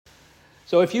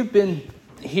So if you've been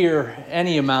here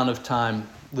any amount of time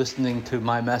listening to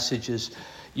my messages,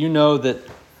 you know that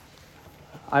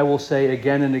I will say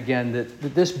again and again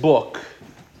that this book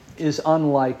is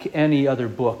unlike any other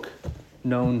book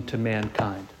known to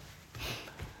mankind.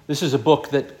 This is a book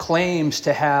that claims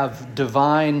to have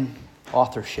divine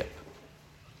authorship.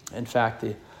 In fact,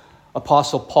 the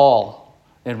Apostle Paul,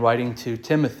 in writing to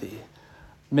Timothy,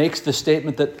 makes the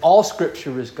statement that all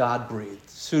Scripture is God-breathed,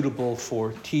 suitable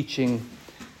for teaching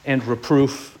and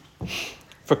reproof,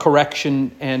 for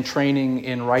correction and training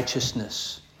in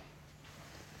righteousness.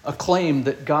 A claim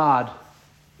that God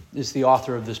is the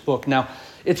author of this book. Now,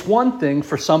 it's one thing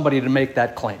for somebody to make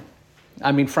that claim.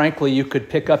 I mean, frankly, you could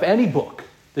pick up any book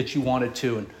that you wanted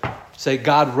to and say,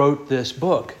 God wrote this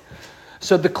book.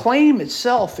 So the claim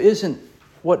itself isn't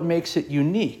what makes it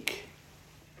unique.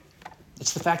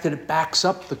 It's the fact that it backs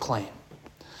up the claim.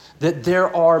 That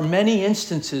there are many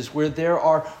instances where there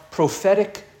are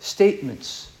prophetic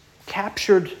statements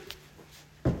captured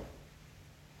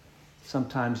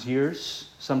sometimes years,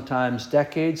 sometimes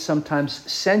decades, sometimes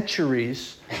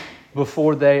centuries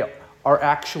before they are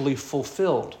actually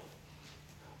fulfilled.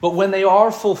 But when they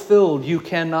are fulfilled, you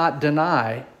cannot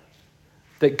deny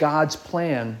that God's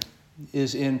plan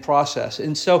is in process.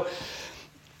 And so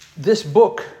this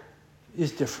book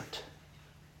is different.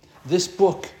 This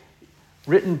book,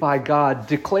 written by God,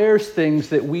 declares things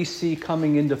that we see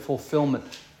coming into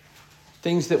fulfillment,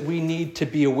 things that we need to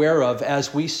be aware of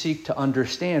as we seek to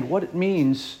understand what it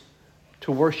means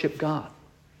to worship God.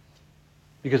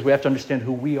 Because we have to understand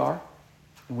who we are,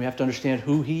 and we have to understand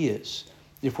who He is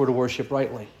if we're to worship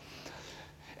rightly.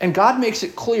 And God makes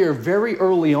it clear very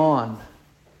early on,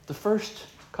 the first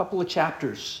couple of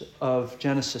chapters of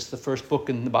Genesis, the first book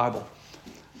in the Bible,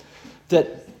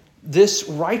 that this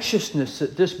righteousness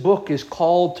that this book is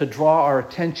called to draw our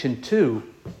attention to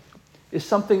is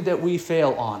something that we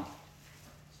fail on.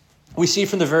 We see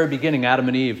from the very beginning Adam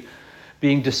and Eve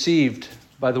being deceived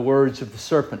by the words of the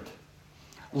serpent,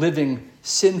 living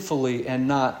sinfully and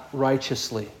not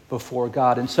righteously before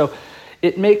God. And so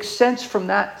it makes sense from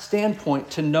that standpoint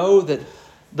to know that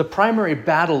the primary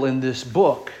battle in this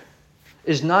book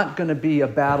is not going to be a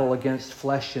battle against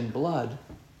flesh and blood,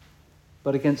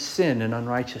 but against sin and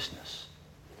unrighteousness.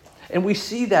 And we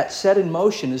see that set in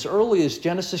motion as early as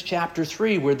Genesis chapter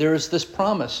 3, where there is this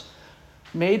promise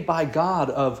made by God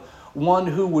of one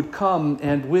who would come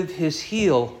and with his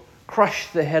heel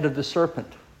crush the head of the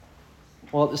serpent,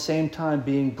 while at the same time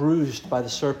being bruised by the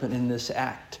serpent in this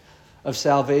act of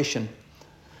salvation.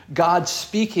 God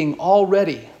speaking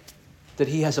already that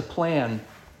He has a plan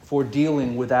for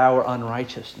dealing with our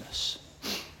unrighteousness.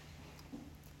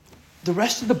 The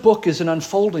rest of the book is an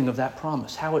unfolding of that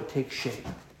promise, how it takes shape,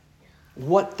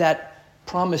 what that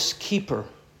promise keeper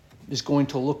is going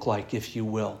to look like, if you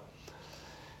will.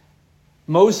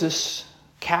 Moses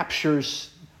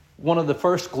captures one of the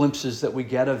first glimpses that we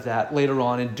get of that later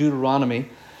on in Deuteronomy.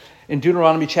 In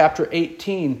Deuteronomy chapter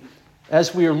 18,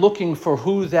 as we are looking for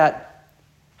who that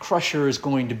crusher is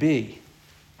going to be,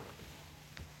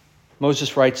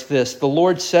 Moses writes this, "The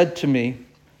Lord said to me,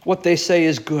 what they say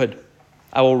is good.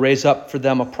 I will raise up for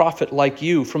them a prophet like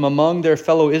you from among their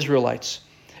fellow Israelites.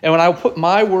 And when I will put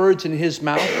my words in his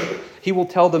mouth, he will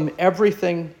tell them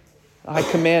everything I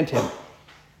command him."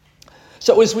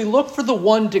 So as we look for the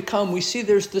one to come, we see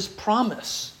there's this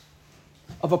promise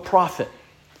of a prophet,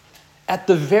 at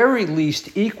the very least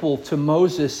equal to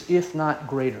Moses, if not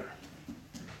greater.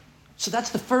 So that's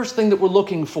the first thing that we're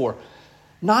looking for.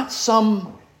 Not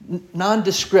some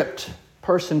nondescript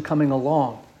person coming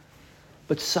along,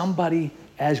 but somebody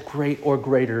as great or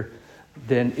greater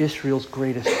than Israel's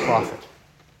greatest prophet.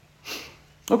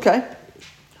 Okay.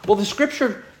 Well, the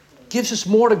Scripture gives us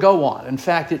more to go on. In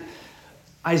fact,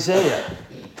 Isaiah,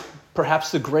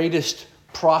 perhaps the greatest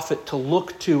prophet to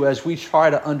look to as we try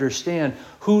to understand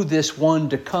who this one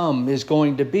to come is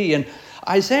going to be. And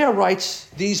Isaiah writes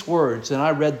these words, and I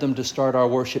read them to start our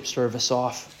worship service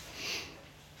off.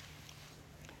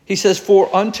 He says,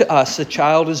 "For unto us a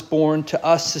child is born, to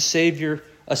us a Savior,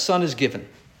 a son is given.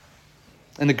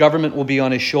 And the government will be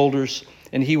on his shoulders,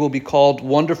 and he will be called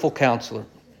Wonderful Counselor,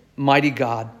 Mighty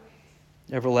God,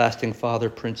 Everlasting Father,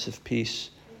 Prince of Peace.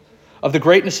 Of the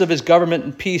greatness of his government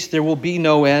and peace there will be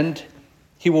no end.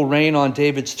 He will reign on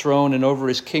David's throne and over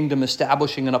his kingdom,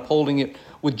 establishing and upholding it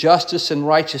with justice and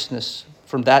righteousness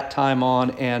from that time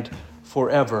on and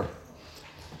forever."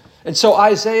 And so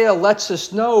Isaiah lets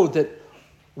us know that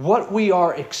what we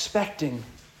are expecting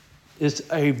is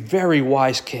a very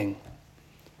wise king,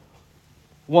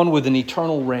 one with an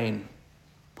eternal reign,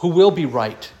 who will be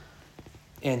right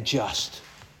and just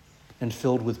and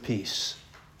filled with peace.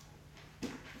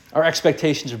 Our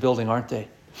expectations are building, aren't they?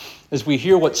 As we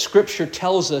hear what Scripture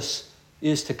tells us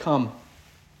is to come.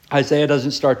 Isaiah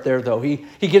doesn't start there, though. He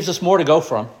gives us more to go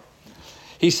from.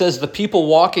 He says, the people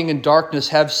walking in darkness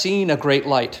have seen a great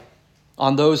light.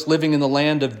 On those living in the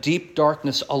land of deep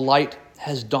darkness, a light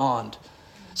has dawned.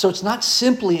 So it's not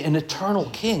simply an eternal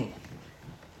king,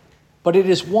 but it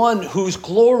is one whose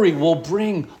glory will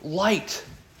bring light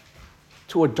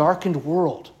to a darkened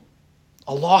world,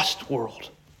 a lost world.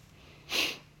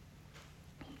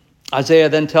 Isaiah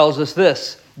then tells us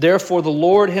this, therefore the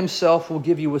Lord himself will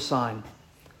give you a sign.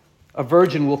 A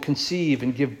virgin will conceive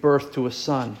and give birth to a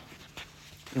son,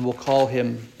 and will call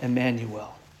him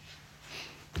Emmanuel.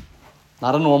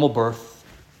 Not a normal birth,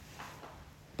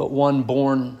 but one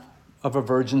born of a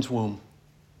virgin's womb,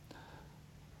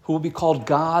 who will be called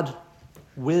God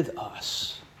with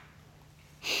us.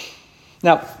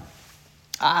 Now,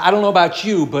 I don't know about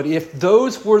you, but if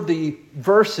those were the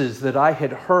verses that I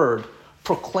had heard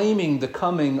proclaiming the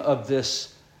coming of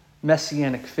this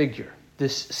messianic figure,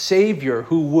 this Savior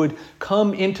who would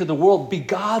come into the world, be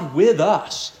God with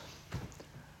us,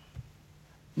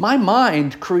 my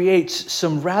mind creates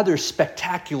some rather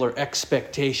spectacular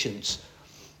expectations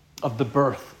of the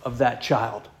birth of that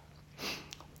child.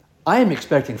 I am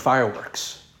expecting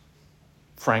fireworks,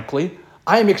 frankly.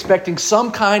 I am expecting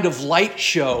some kind of light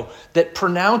show that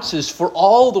pronounces for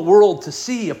all the world to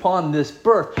see upon this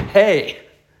birth, hey,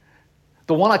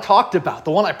 the one I talked about,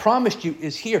 the one I promised you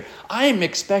is here. I am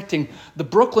expecting the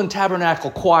Brooklyn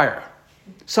Tabernacle Choir,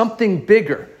 something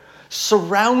bigger,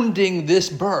 surrounding this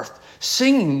birth,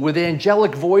 singing with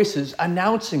angelic voices,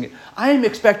 announcing it. I am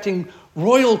expecting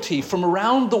royalty from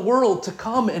around the world to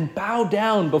come and bow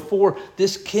down before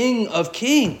this King of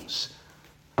Kings.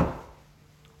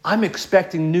 I'm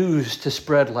expecting news to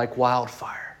spread like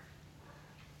wildfire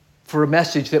for a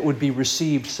message that would be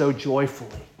received so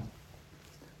joyfully.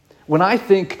 When I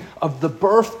think of the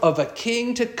birth of a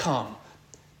king to come,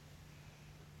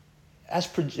 as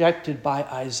projected by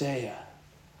Isaiah,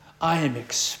 I am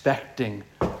expecting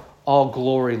all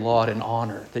glory, laud, and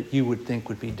honor that you would think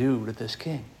would be due to this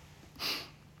king.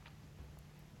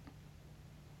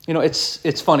 You know,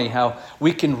 it's funny how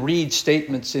we can read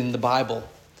statements in the Bible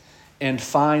and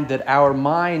find that our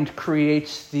mind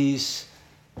creates these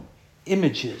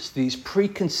images, these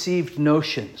preconceived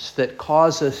notions that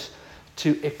cause us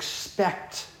to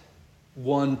expect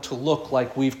one to look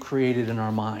like we've created in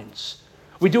our minds.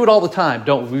 We do it all the time,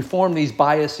 don't we? We form these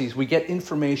biases. We get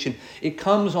information. It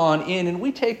comes on in, and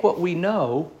we take what we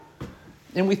know,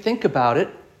 and we think about it,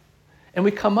 and we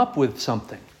come up with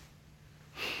something.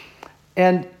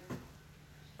 And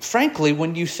frankly,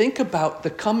 when you think about the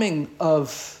coming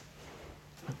of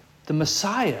the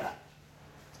Messiah,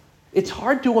 it's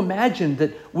hard to imagine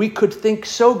that we could think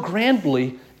so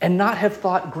grandly and not have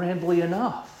thought grandly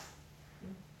enough.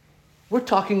 We're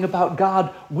talking about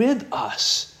God with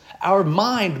us. Our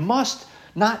mind must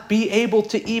not be able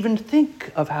to even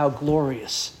think of how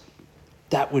glorious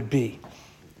that would be.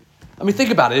 I mean, think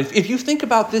about it. If you think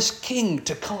about this king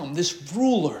to come, this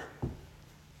ruler,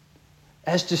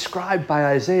 as described by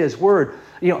Isaiah's word,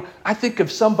 I think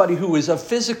of somebody who is of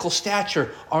physical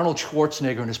stature, Arnold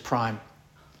Schwarzenegger in his prime.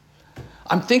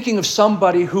 I'm thinking of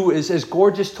somebody who is as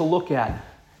gorgeous to look at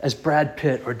as Brad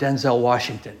Pitt or Denzel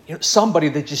Washington. Somebody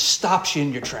that just stops you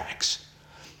in your tracks.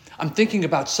 I'm thinking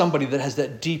about somebody that has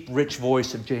that deep, rich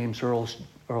voice of James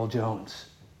Earl Jones.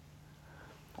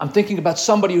 I'm thinking about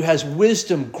somebody who has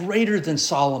wisdom greater than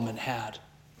Solomon had.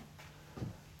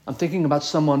 I'm thinking about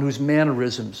someone whose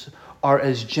mannerisms are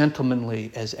as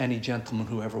gentlemanly as any gentleman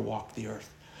who ever walked the earth.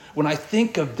 When I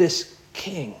think of this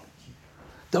king,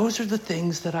 those are the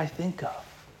things that I think of.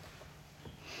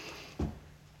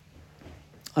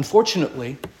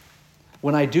 Unfortunately,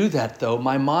 when I do that, though,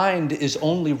 my mind is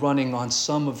only running on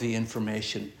some of the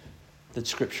information that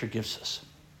Scripture gives us.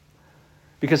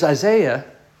 Because Isaiah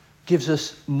gives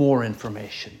us more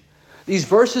information. These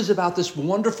verses about this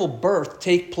wonderful birth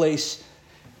take place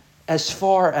as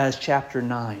far as chapter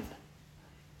 9.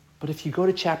 But if you go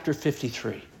to chapter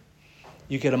 53,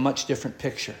 you get a much different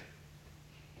picture.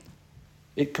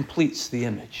 It completes the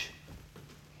image.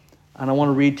 And I want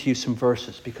to read to you some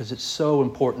verses because it's so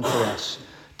important for us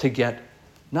to get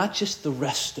not just the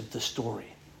rest of the story,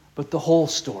 but the whole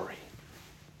story.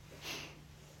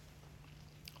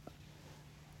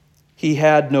 He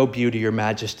had no beauty or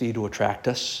majesty to attract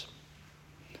us,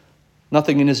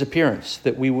 nothing in his appearance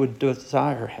that we would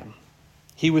desire him.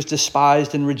 He was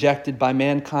despised and rejected by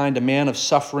mankind, a man of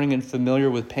suffering and familiar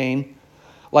with pain.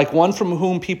 Like one from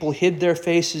whom people hid their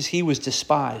faces, he was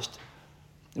despised,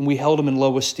 and we held him in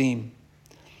low esteem.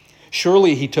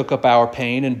 Surely he took up our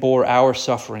pain and bore our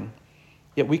suffering.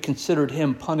 yet we considered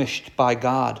him punished by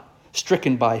God,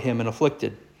 stricken by him and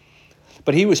afflicted.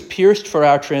 But he was pierced for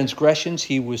our transgressions,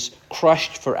 he was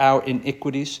crushed for our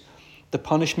iniquities. The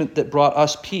punishment that brought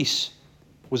us peace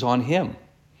was on him,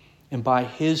 and by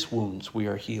his wounds we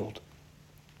are healed.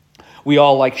 We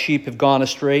all, like sheep, have gone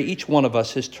astray. Each one of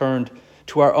us has turned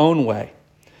to our own way,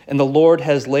 and the Lord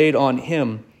has laid on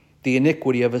him the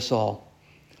iniquity of us all.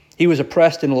 He was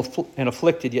oppressed and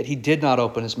afflicted, yet he did not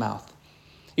open his mouth.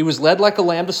 He was led like a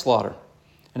lamb to slaughter,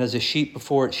 and as a sheep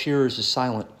before its shearers is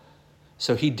silent,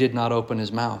 so he did not open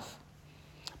his mouth.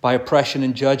 By oppression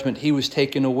and judgment he was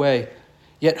taken away.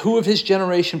 Yet who of his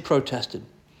generation protested?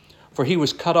 For he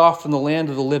was cut off from the land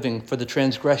of the living. For the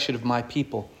transgression of my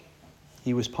people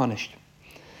he was punished.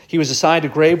 He was assigned a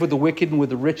grave with the wicked and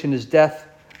with the rich in his death,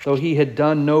 though he had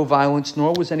done no violence,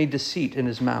 nor was any deceit in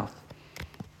his mouth.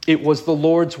 It was the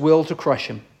Lord's will to crush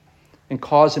him and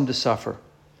cause him to suffer.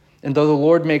 And though the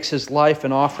Lord makes his life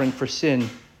an offering for sin,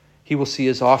 he will see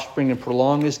his offspring and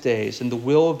prolong his days, and the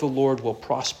will of the Lord will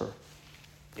prosper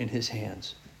in his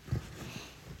hands.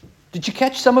 Did you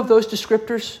catch some of those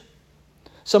descriptors?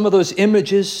 Some of those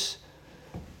images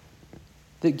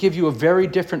that give you a very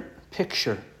different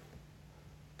picture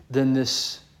than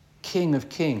this King of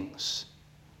Kings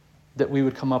that we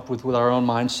would come up with our own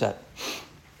mindset.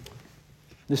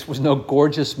 This was no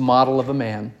gorgeous model of a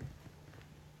man,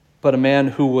 but a man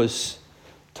who was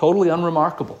totally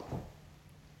unremarkable.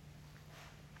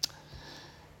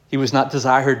 He was not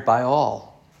desired by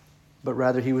all, but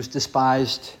rather he was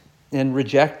despised and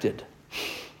rejected.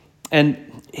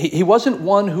 And he wasn't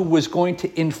one who was going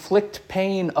to inflict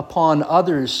pain upon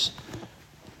others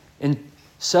and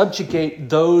subjugate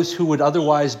those who would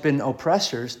otherwise been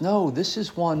oppressors. No, this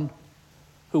is one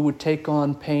who would take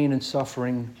on pain and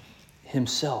suffering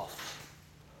himself.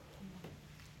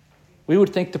 We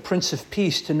would think the Prince of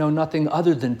Peace to know nothing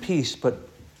other than peace, but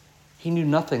he knew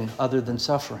nothing other than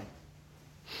suffering.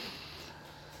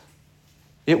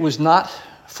 It was not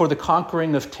for the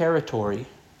conquering of territory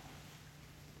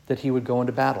that he would go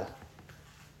into battle,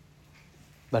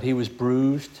 but he was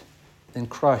bruised and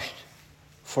crushed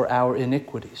for our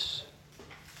iniquities,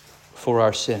 for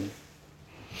our sin.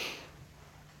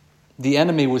 The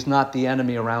enemy was not the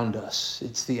enemy around us,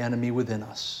 it's the enemy within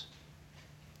us.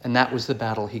 And that was the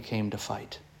battle he came to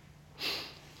fight.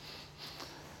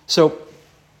 So,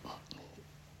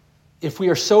 if we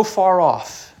are so far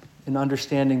off in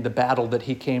understanding the battle that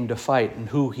he came to fight and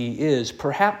who he is,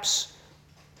 perhaps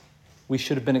we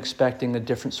should have been expecting a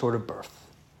different sort of birth.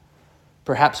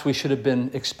 Perhaps we should have been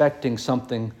expecting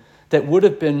something that would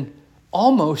have been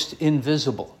almost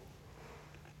invisible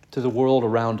to the world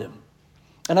around him.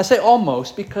 And I say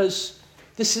almost because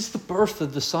this is the birth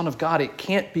of the Son of God. It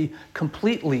can't be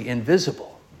completely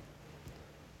invisible.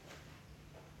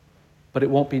 But it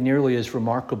won't be nearly as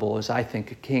remarkable as I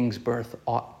think a king's birth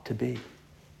ought to be.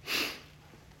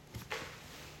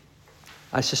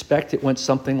 I suspect it went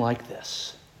something like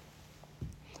this.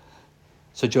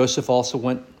 So Joseph also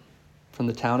went from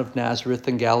the town of Nazareth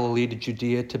in Galilee to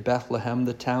Judea to Bethlehem,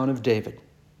 the town of David,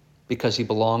 because he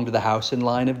belonged to the house and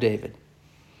line of David.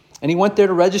 And he went there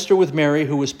to register with Mary,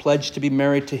 who was pledged to be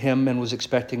married to him and was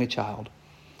expecting a child.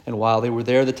 And while they were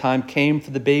there, the time came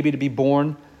for the baby to be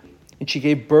born, and she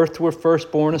gave birth to her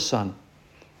firstborn, a son.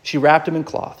 She wrapped him in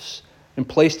cloths and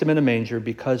placed him in a manger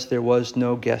because there was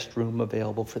no guest room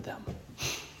available for them.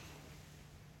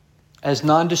 As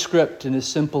nondescript and as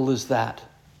simple as that.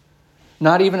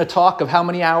 Not even a talk of how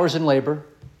many hours in labor,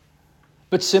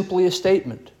 but simply a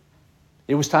statement.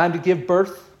 It was time to give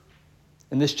birth,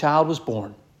 and this child was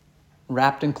born,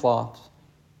 wrapped in cloths,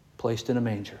 placed in a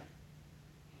manger.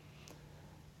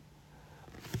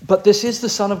 But this is the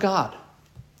Son of God,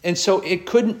 and so it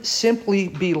couldn't simply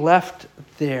be left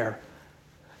there.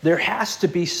 There has to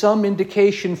be some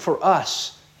indication for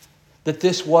us that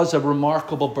this was a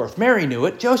remarkable birth. Mary knew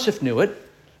it. Joseph knew it.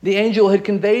 The angel had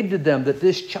conveyed to them that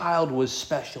this child was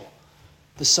special,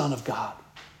 the Son of God.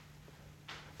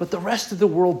 But the rest of the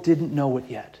world didn't know it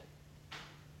yet.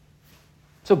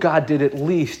 So God did at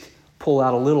least pull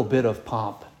out a little bit of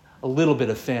pomp, a little bit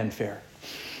of fanfare.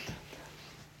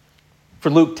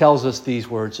 For Luke tells us these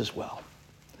words as well.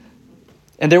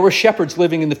 And there were shepherds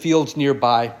living in the fields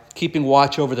nearby, keeping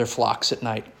watch over their flocks at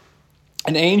night.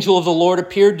 An angel of the Lord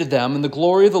appeared to them, and the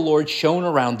glory of the Lord shone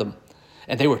around them,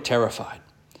 and they were terrified.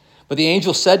 But the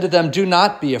angel said to them, "Do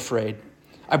not be afraid.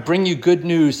 I bring you good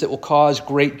news that will cause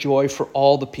great joy for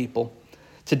all the people.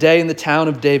 Today in the town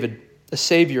of David, a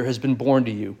Savior has been born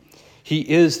to you. He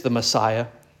is the Messiah,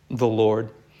 the Lord.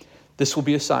 This will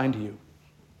be a sign to you.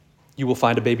 You will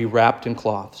find a baby wrapped in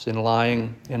cloths and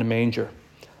lying in a manger."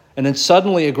 And then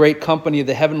suddenly a great company of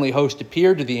the heavenly host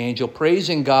appeared to the angel,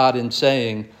 praising God and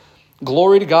saying,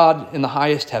 "Glory to God in the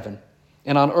highest heaven,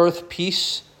 and on earth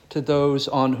peace to those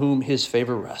on whom his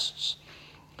favor rests."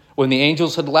 When the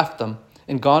angels had left them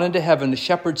and gone into heaven, the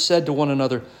shepherds said to one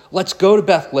another, "Let's go to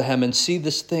Bethlehem and see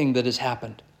this thing that has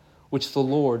happened, which the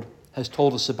Lord has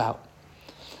told us about."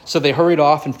 So they hurried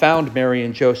off and found Mary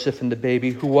and Joseph and the baby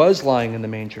who was lying in the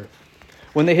manger.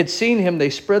 When they had seen him,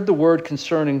 they spread the word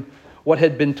concerning what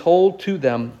had been told to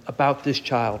them about this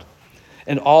child.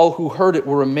 And all who heard it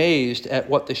were amazed at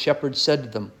what the shepherds said to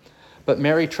them. But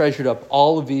Mary treasured up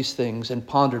all of these things and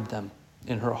pondered them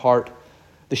in her heart.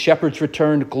 The shepherds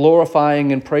returned,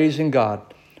 glorifying and praising God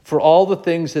for all the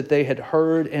things that they had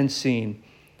heard and seen,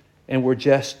 and were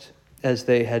just as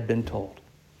they had been told.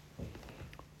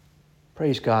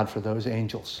 Praise God for those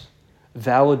angels,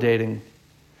 validating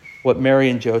what Mary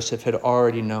and Joseph had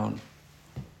already known.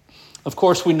 Of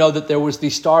course, we know that there was the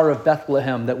Star of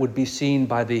Bethlehem that would be seen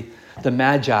by the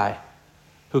Magi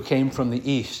who came from the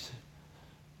east,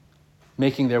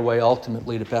 making their way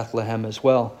ultimately to Bethlehem as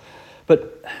well.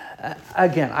 But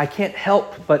again, I can't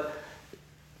help but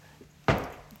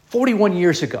 41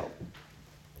 years ago,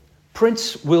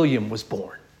 Prince William was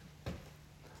born.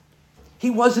 He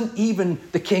wasn't even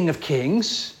the King of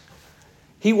Kings.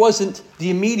 He wasn't the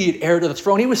immediate heir to the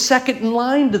throne. He was second in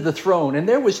line to the throne. And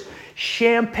there was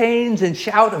champagnes and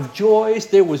shout of joys.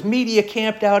 There was media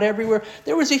camped out everywhere.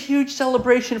 There was a huge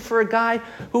celebration for a guy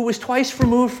who was twice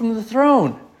removed from the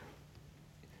throne.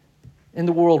 And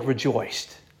the world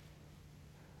rejoiced.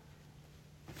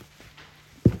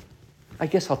 I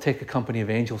guess I'll take a company of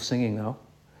angels singing, though.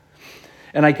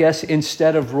 And I guess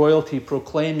instead of royalty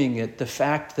proclaiming it, the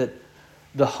fact that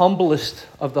the humblest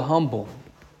of the humble,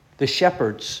 the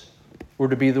shepherds, were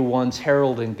to be the ones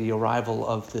heralding the arrival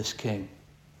of this king.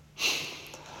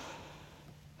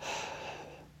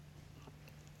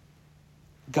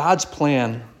 God's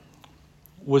plan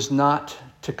was not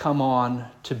to come on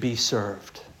to be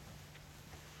served,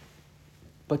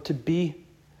 but to be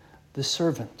the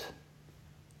servant.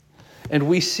 And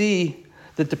we see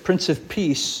that the Prince of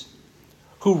Peace,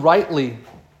 who rightly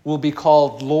will be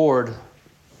called Lord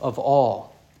of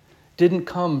all, didn't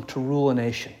come to rule a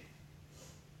nation.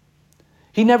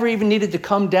 He never even needed to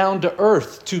come down to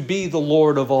earth to be the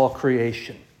Lord of all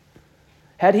creation.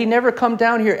 Had he never come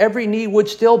down here, every knee would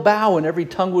still bow and every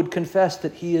tongue would confess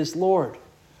that he is Lord.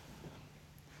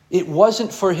 It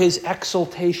wasn't for his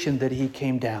exaltation that he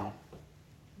came down.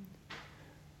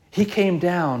 He came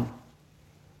down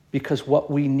because what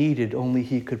we needed only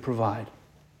he could provide.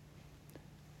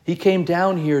 He came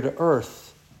down here to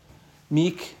earth,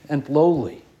 meek and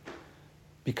lowly,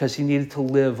 because he needed to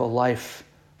live a life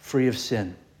free of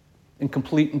sin, in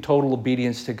complete and total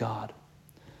obedience to God.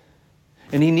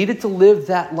 And he needed to live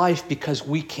that life because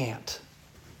we can't.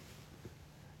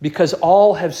 Because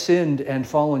all have sinned and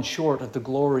fallen short of the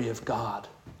glory of God.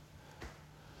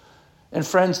 And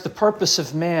friends, the purpose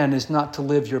of man is not to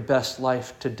live your best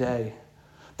life today.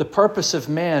 The purpose of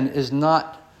man is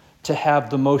not to have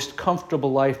the most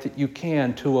comfortable life that you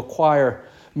can, to acquire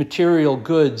material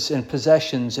goods and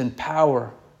possessions and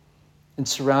power, and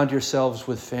surround yourselves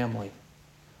with family.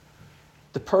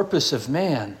 The purpose of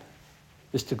man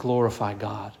is to glorify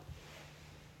God.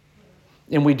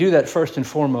 And we do that first and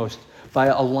foremost by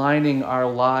aligning our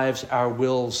lives, our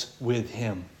wills with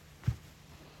him.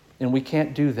 And we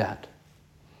can't do that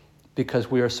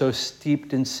because we are so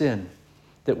steeped in sin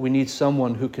that we need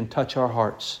someone who can touch our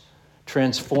hearts,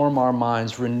 transform our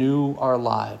minds, renew our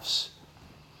lives.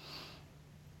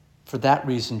 For that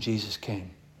reason, Jesus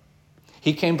came.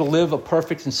 He came to live a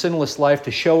perfect and sinless life,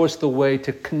 to show us the way,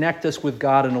 to connect us with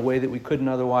God in a way that we couldn't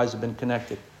otherwise have been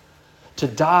connected. To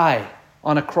die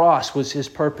on a cross was his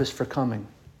purpose for coming.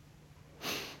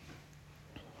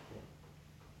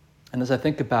 And as I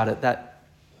think about it, that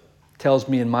tells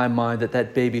me in my mind that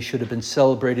that baby should have been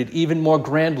celebrated even more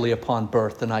grandly upon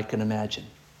birth than I can imagine.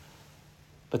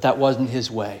 But that wasn't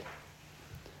his way.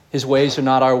 His ways are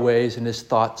not our ways, and his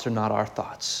thoughts are not our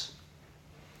thoughts.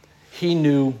 He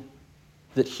knew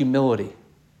that humility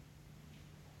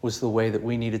was the way that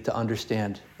we needed to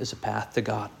understand as a path to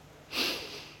God.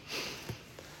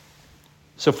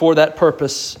 So for that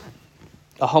purpose,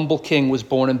 a humble king was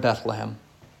born in Bethlehem,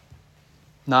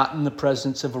 not in the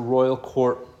presence of a royal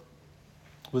court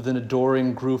with an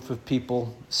adoring group of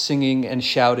people singing and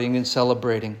shouting and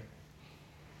celebrating.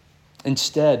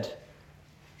 Instead,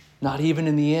 not even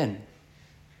in the inn,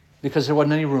 because there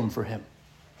wasn't any room for him.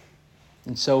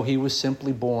 And so he was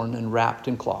simply born and wrapped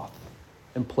in cloth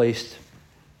and placed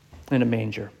in a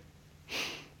manger.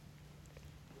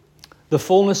 The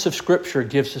fullness of Scripture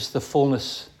gives us the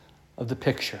fullness of the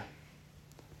picture.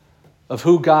 of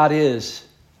who God is,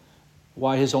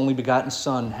 why his only begotten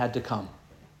Son had to come,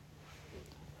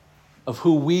 of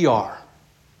who we are,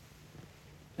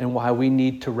 and why we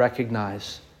need to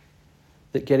recognize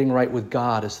that getting right with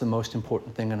God is the most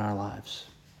important thing in our lives.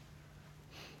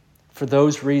 For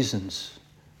those reasons,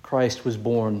 Christ was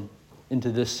born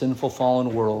into this sinful,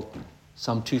 fallen world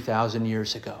some 2,000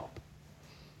 years ago.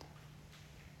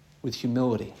 With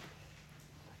humility,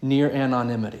 near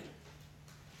anonymity,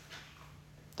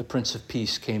 the Prince of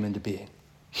Peace came into being.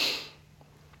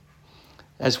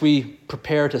 As we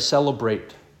prepare to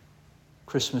celebrate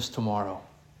Christmas tomorrow,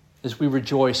 as we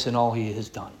rejoice in all he has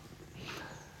done,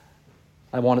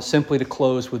 I want simply to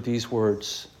close with these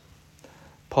words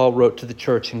Paul wrote to the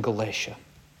church in Galatia.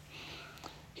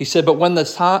 He said, "But when the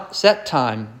set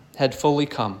time had fully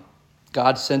come,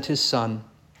 God sent his Son,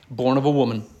 born of a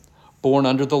woman, born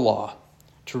under the law,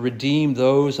 to redeem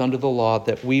those under the law,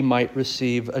 that we might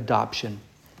receive adoption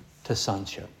to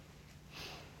sonship."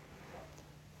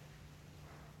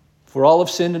 For all have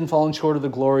sinned and fallen short of the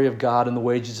glory of God, and the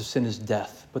wages of sin is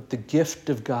death. But the gift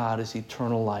of God is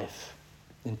eternal life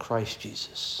in Christ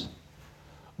Jesus,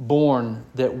 born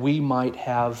that we might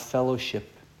have fellowship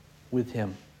with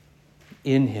him,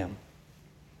 in him,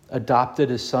 adopted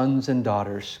as sons and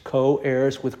daughters,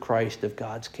 co-heirs with Christ of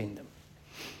God's kingdom.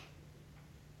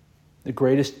 The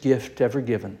greatest gift ever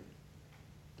given,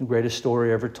 the greatest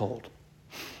story ever told.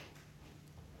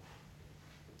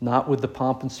 Not with the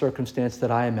pomp and circumstance that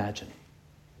I imagine,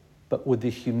 but with the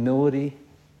humility,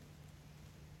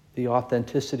 the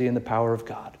authenticity, and the power of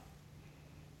God.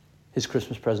 His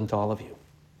Christmas present to all of you.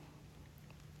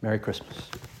 Merry Christmas.